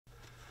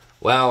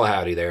Well,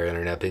 howdy there,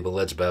 Internet people.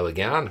 It's Bo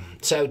again.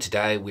 So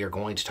today we are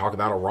going to talk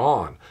about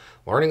Iran,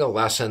 learning a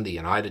lesson the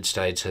United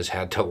States has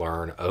had to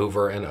learn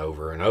over and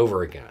over and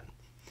over again.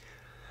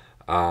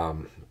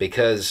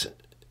 Because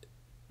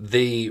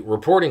the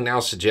reporting now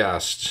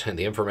suggests, and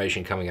the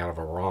information coming out of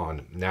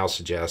Iran now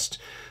suggests,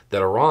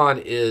 that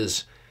Iran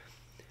is,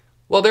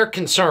 well, they're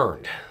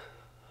concerned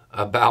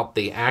about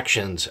the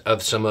actions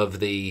of some of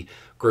the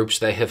groups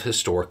they have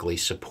historically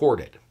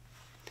supported.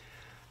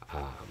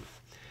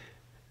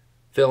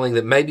 Feeling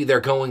that maybe they're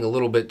going a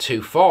little bit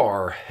too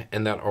far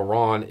and that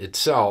Iran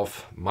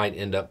itself might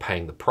end up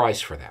paying the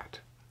price for that.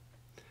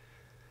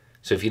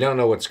 So if you don't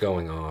know what's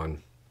going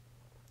on,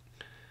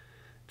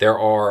 there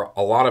are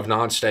a lot of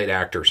non-state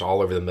actors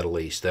all over the Middle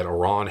East that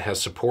Iran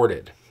has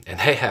supported,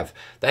 and they have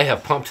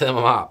pumped them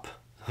up.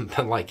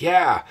 Been like,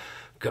 yeah,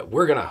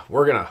 we're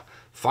gonna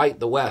fight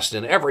the West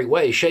in every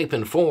way, shape,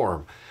 and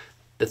form.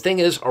 The thing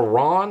is,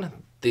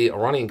 the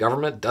Iranian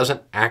government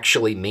doesn't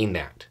actually mean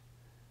that.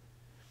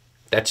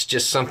 That's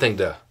just something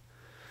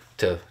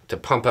to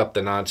pump up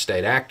the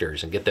non-state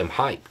actors and get them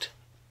hyped.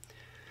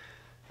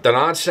 The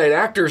non-state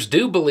actors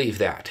do believe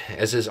that,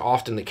 as is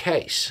often the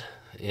case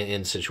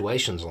in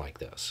situations like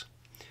this.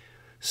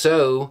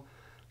 So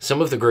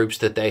some of the groups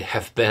that they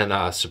have been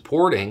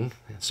supporting,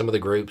 some of the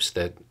groups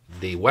that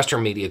the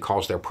Western media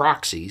calls their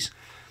proxies,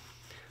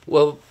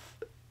 well,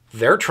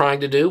 they're trying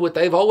to do what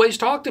they've always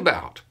talked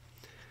about.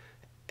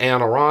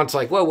 And Iran's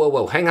like,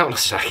 whoa, hang on a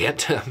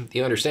second.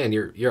 You understand,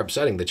 you're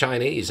upsetting the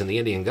Chinese and the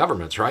Indian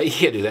governments, right? You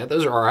can't do that.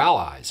 Those are our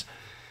allies.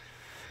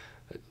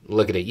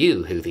 Looking at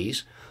you,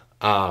 Houthis.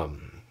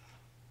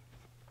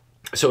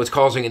 So it's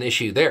causing an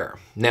issue there.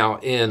 Now,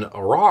 in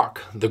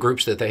Iraq, the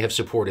groups that they have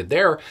supported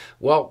there,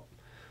 well,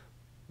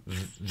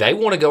 they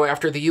want to go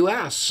after the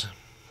U.S.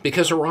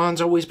 because Iran's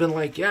always been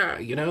like,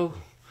 yeah,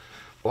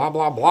 blah,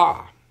 blah,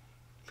 blah.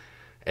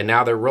 And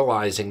now they're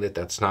realizing that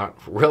that's not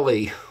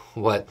really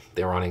what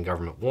the Iranian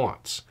government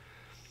wants.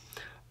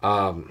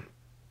 It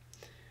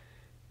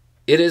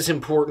is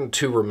important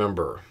to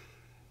remember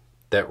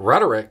that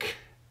rhetoric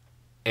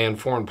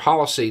and foreign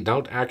policy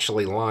don't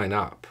actually line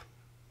up.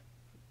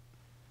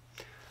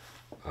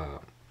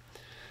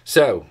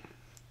 So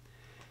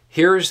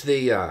here's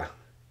the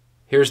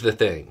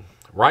thing.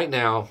 Right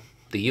now,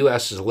 the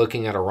U.S. is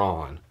looking at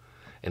Iran,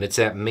 and it's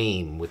that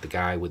meme with the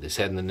guy with his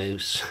head in the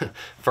noose.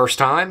 First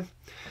time,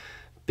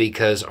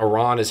 because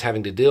Iran is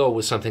having to deal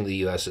with something the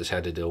U.S. has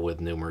had to deal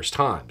with numerous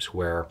times,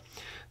 where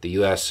the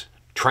U.S.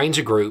 trains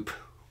a group,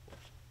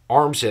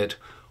 arms it,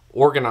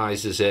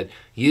 organizes it,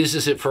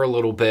 uses it for a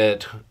little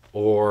bit,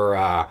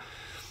 or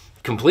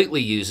completely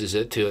uses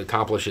it to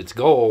accomplish its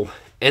goal,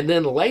 and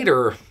then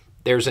later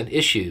there's an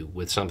issue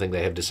with something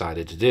they have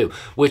decided to do,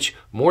 which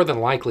more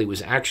than likely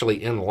was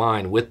actually in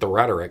line with the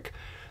rhetoric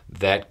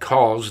that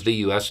caused the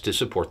U.S. to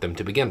support them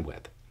to begin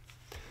with.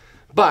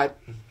 But,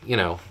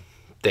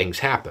 things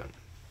happen.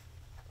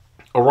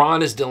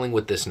 Iran is dealing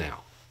with this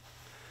now.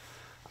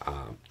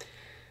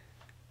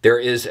 There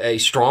is a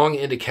strong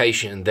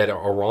indication that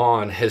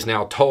Iran has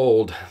now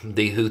told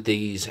the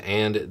Houthis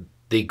and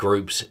the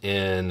groups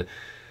in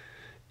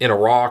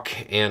Iraq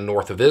and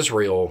north of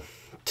Israel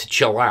to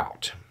chill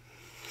out.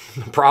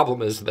 The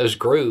problem is those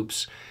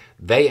groups,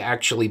 they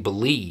actually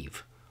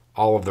believe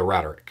all of the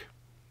rhetoric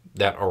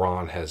that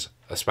Iran has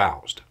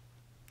espoused.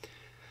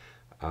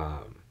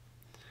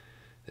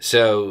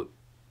 So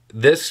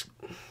this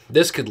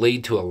could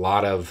lead to a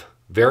lot of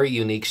very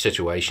unique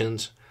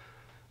situations,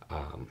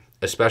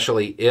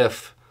 especially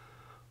if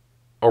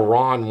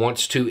Iran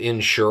wants to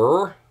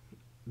ensure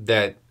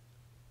that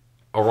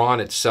Iran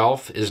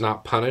itself is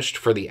not punished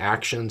for the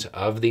actions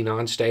of the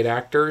non-state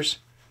actors.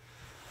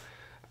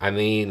 I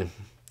mean,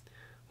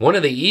 one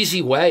of the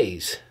easy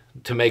ways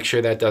to make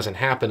sure that doesn't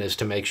happen is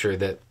to make sure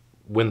that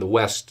when the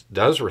West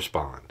does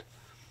respond,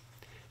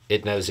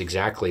 it knows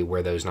exactly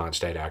where those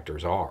non-state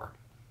actors are.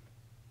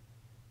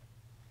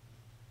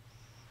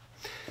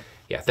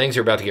 Yeah, things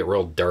are about to get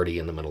real dirty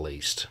in the Middle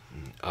East.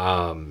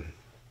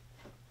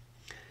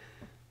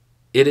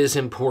 It is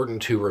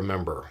important to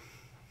remember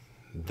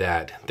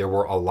that there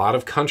were a lot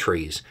of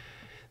countries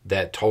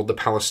that told the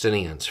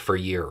Palestinians for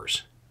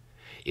years,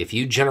 if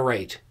you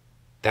generate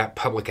that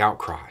public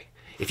outcry,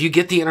 if you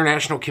get the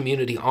international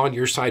community on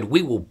your side,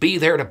 we will be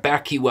there to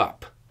back you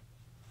up.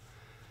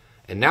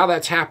 And now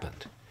that's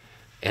happened,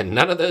 and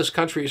none of those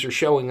countries are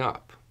showing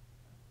up.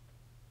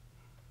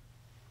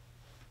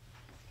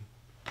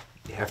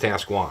 You have to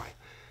ask why.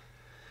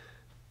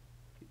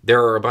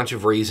 There are a bunch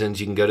of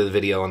reasons. You can go to the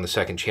video on the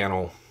second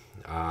channel.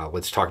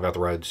 Let's talk about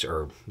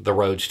the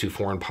roads to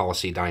foreign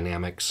policy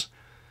dynamics.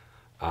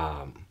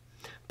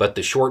 But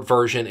the short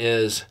version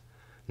is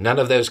none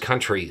of those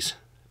countries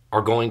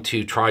are going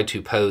to try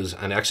to pose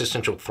an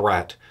existential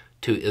threat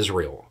to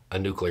Israel, a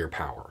nuclear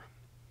power.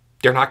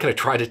 They're not going to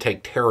try to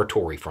take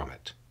territory from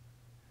it.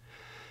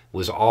 It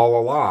was all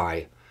a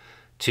lie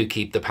to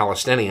keep the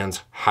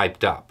Palestinians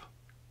hyped up.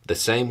 The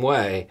same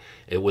way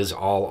it was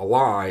all a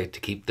lie to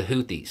keep the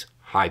Houthis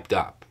hyped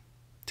up,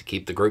 to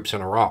keep the groups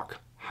in Iraq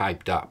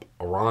hyped up.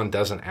 Iran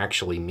doesn't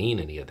actually mean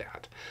any of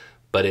that.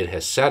 but it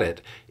has said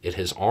it. It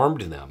has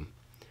armed them.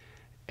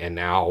 And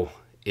now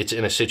it's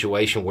in a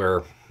situation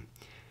where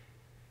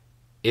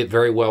it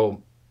very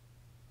well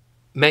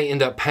may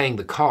end up paying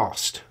the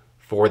cost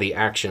for the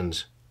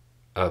actions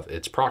of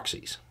its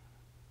proxies.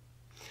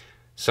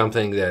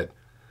 Something that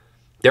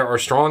there are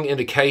strong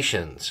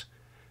indications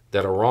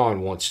that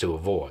Iran wants to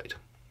avoid.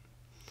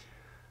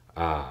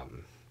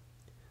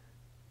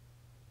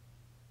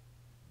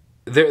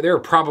 There are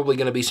probably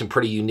going to be some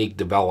pretty unique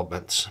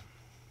developments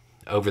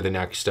over the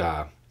next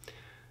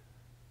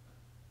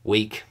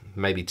week,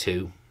 maybe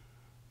two.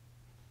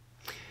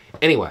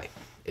 Anyway,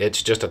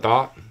 it's just a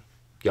thought.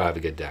 Y'all have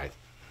a good day.